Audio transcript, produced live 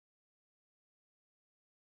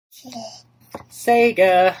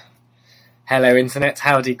Sega! Hello internet,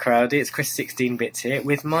 howdy crowdy, it's Chris 16-bit here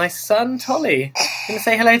with my son Tolly. Gonna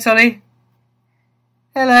say hello, Tolly?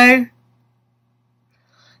 Hello!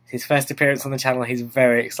 His first appearance on the channel, he's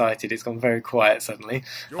very excited, it's gone very quiet suddenly.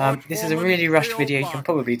 This is a really rushed video, you can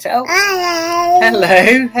probably tell.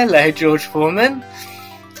 Hello! Hello, George Foreman.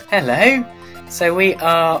 Hello! So we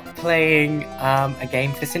are playing a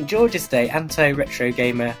game for St George's Day. Anto, Retro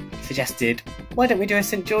Gamer, suggested, why don't we do a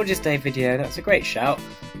St George's Day video? That's a great shout.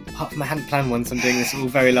 Apart from I hadn't planned one, so I'm doing this all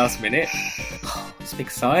very last minute. It's a big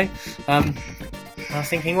sigh. I was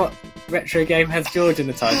thinking, what retro game has George in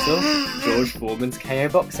the title? George Foreman's KO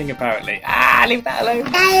Boxing, apparently. Ah, leave that alone!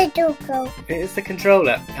 It's the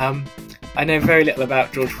controller. I know very little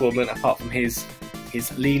about George Foreman, apart from his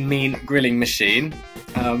lean, mean grilling machine.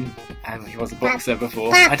 And he was a boxer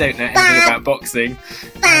before. I don't know anything about boxing.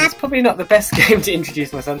 It's probably not the best game to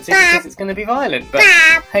introduce my son to because it's going to be violent, but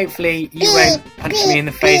hopefully you won't punch me in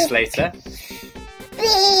the face later.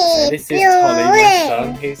 So this is Tolly, my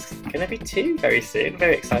son, who's going to be 2 very soon.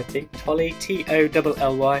 Very exciting. Tolly,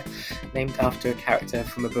 T-O-L-L-Y, named after a character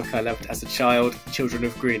from a book I loved as a child, Children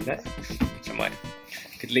of Green, which I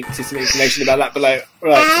could link to some information about that below.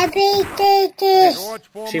 Right.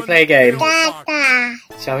 Should we play a game?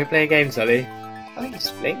 Shall we play a game, Tolly? Oh, you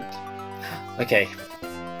just blinked. Okay.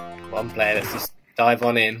 1 player, let's just dive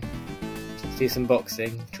on in. Let's do some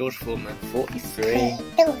boxing. George Foreman, 43.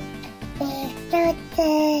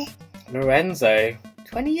 Lorenzo,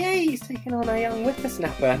 28. He's taking on a young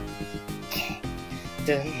whippersnapper.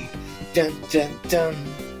 Dun, dun, dun, dun.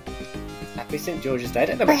 Happy St George's Day. I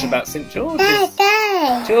don't know much about St George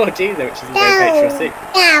either, which isn't very patriotic.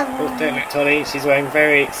 Oh, don't look, Tolly. She's wearing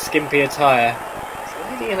very skimpy attire. She's a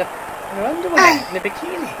lady in her underwear, in a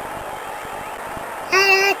bikini.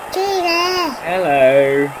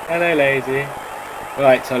 Hello. Hello, lady.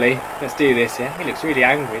 Right, Tolly. Let's do this, yeah? He looks really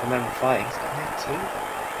angry, the man fighting. He's got no teeth.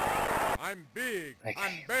 I'm big, okay.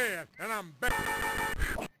 I'm bad, and I'm bad.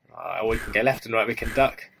 Oh, we can go left and right, we can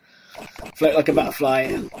duck. Float like a butterfly,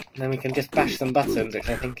 and then we can just bash some buttons, which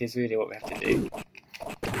I think is really what we have to do.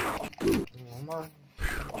 Come on.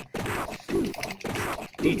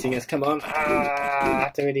 Beating us, come on. I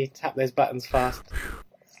have to really tap those buttons fast.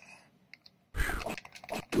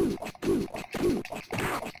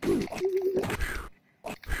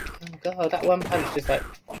 Oh god, that one punch just like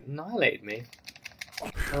annihilated me.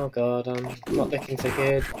 Oh god, I'm not looking so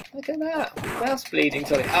good. Look at that! Mouse bleeding,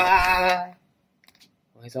 sorry. Oh,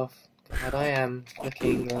 he's off. God, I am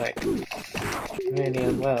looking like really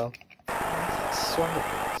unwell.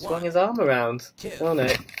 Swung his arm around. Oh no.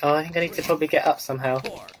 Oh, I think I need to probably get up somehow.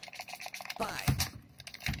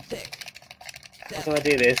 How do I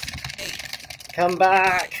do this? Come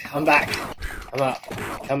back! I'm back! I'm up.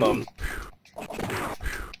 Come on.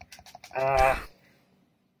 Oh.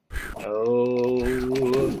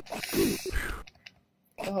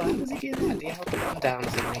 Oh, how does he do that? Do you hold the button down or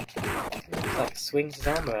something? He like swings his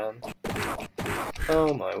arm around.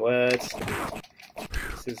 Oh my word.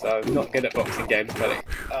 I'm not good at boxing games, Tolly.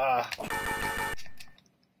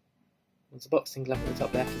 There's a boxing glove at the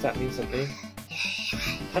top left, does that mean something?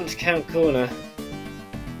 Punch count corner.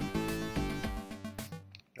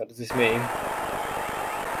 What does this mean?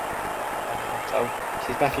 Oh,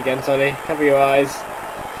 she's back again, Tolly. Cover your eyes.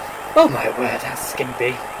 Oh my word, that's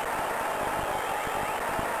skimpy.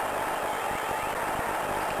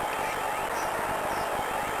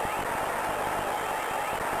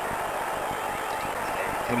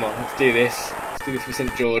 Come on, let's do this. Let's do this for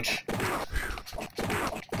St George.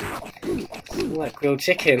 It's like grilled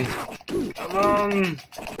chicken. Come on!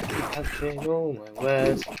 Keep punching, oh my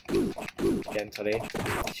word. Again, Tolly.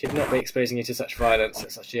 Should not be exposing you to such violence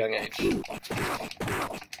at such a young age.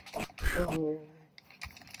 Oh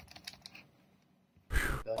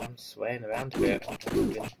god, I'm swaying around a bit.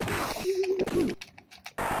 Come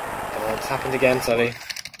on, it's happened again, Tolly.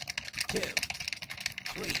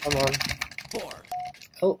 Come on.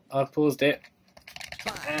 Oh, I've paused it.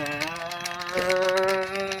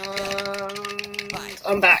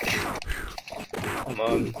 I'm back. Come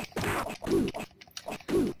on.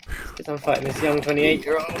 Because I'm fighting this young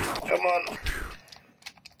 28-year-old. Come on.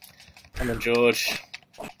 Come on, George.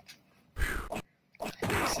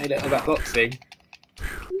 Say little about boxing.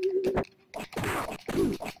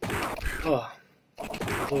 Oh,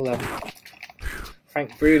 it was all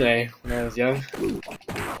Frank Bruno when I was young.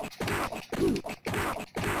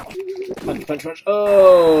 Punch, punch, punch.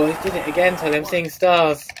 Oh, he did it again, Tolly. I'm seeing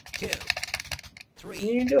stars. Are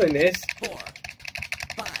you enjoying this?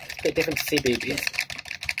 It's a bit different to see BBs.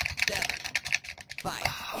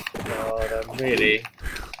 Oh god, I'm really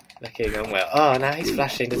Looking unwell. Oh, now he's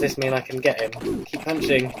flashing. Does this mean I can get him? Keep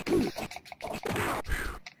punching.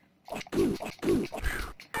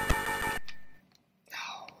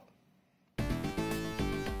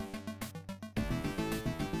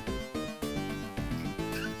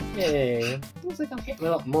 Yay. Looks like I'm hitting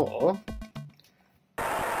a lot more.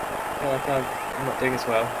 I feel like I'm not doing as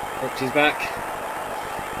well. Oh, she's back.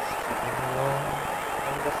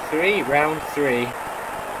 Number 3, round 3.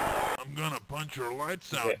 I'm gonna punch your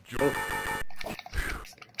lights out, George.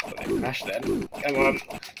 Oh, crash then. Come on.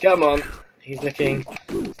 Come on. He's looking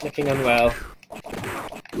unwell.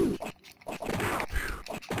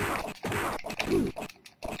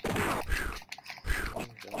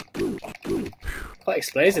 Quite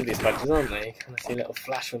explosive, these punches, aren't they? You kind of see a little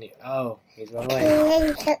flash when you... Oh, he's run away.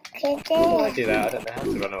 Oh, I do that. I don't know how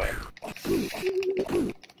to run away.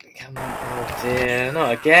 Come on. Oh dear.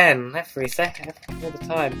 Not again. Every second. All the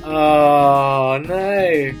time. Oh no.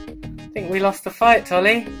 I think we lost the fight,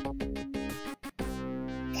 Tolly.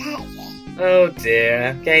 Oh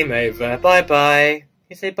dear. Game over. Bye-bye.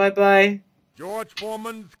 You say bye-bye? George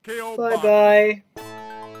Foreman's KO. Bye-bye.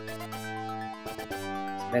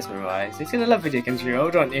 Mesmerised. You're gonna love video games when you're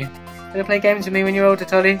older, aren't you? Gonna play games with me when you're older,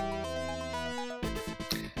 Tolly?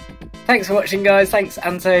 Thanks for watching, guys. Thanks,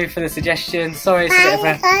 Anto, for the suggestion. Sorry it's a bit of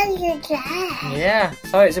a... Yeah,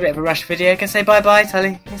 sorry it's a bit of a rush video. Can say bye-bye,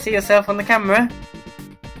 Tolly. Can you see yourself on the camera?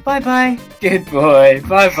 Bye-bye. Good boy.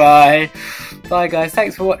 Bye-bye. Bye, guys.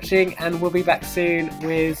 Thanks for watching, and we'll be back soon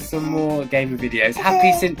with some more gamer videos.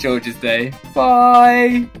 Happy St. George's Day.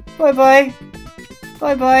 Bye. Bye-bye.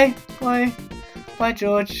 Bye-bye. Bye. Bye,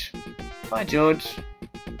 George. Bye, George.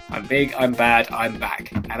 I'm big, I'm bad, I'm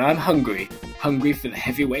back. And I'm hungry. Hungry for the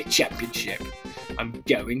heavyweight championship. I'm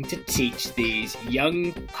going to teach these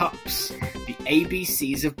young pups the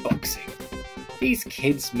ABCs of boxing. These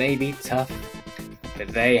kids may be tough, but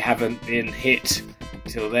they haven't been hit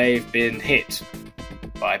till they've been hit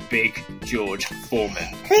by Big George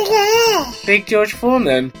Foreman. Big George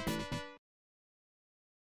Foreman?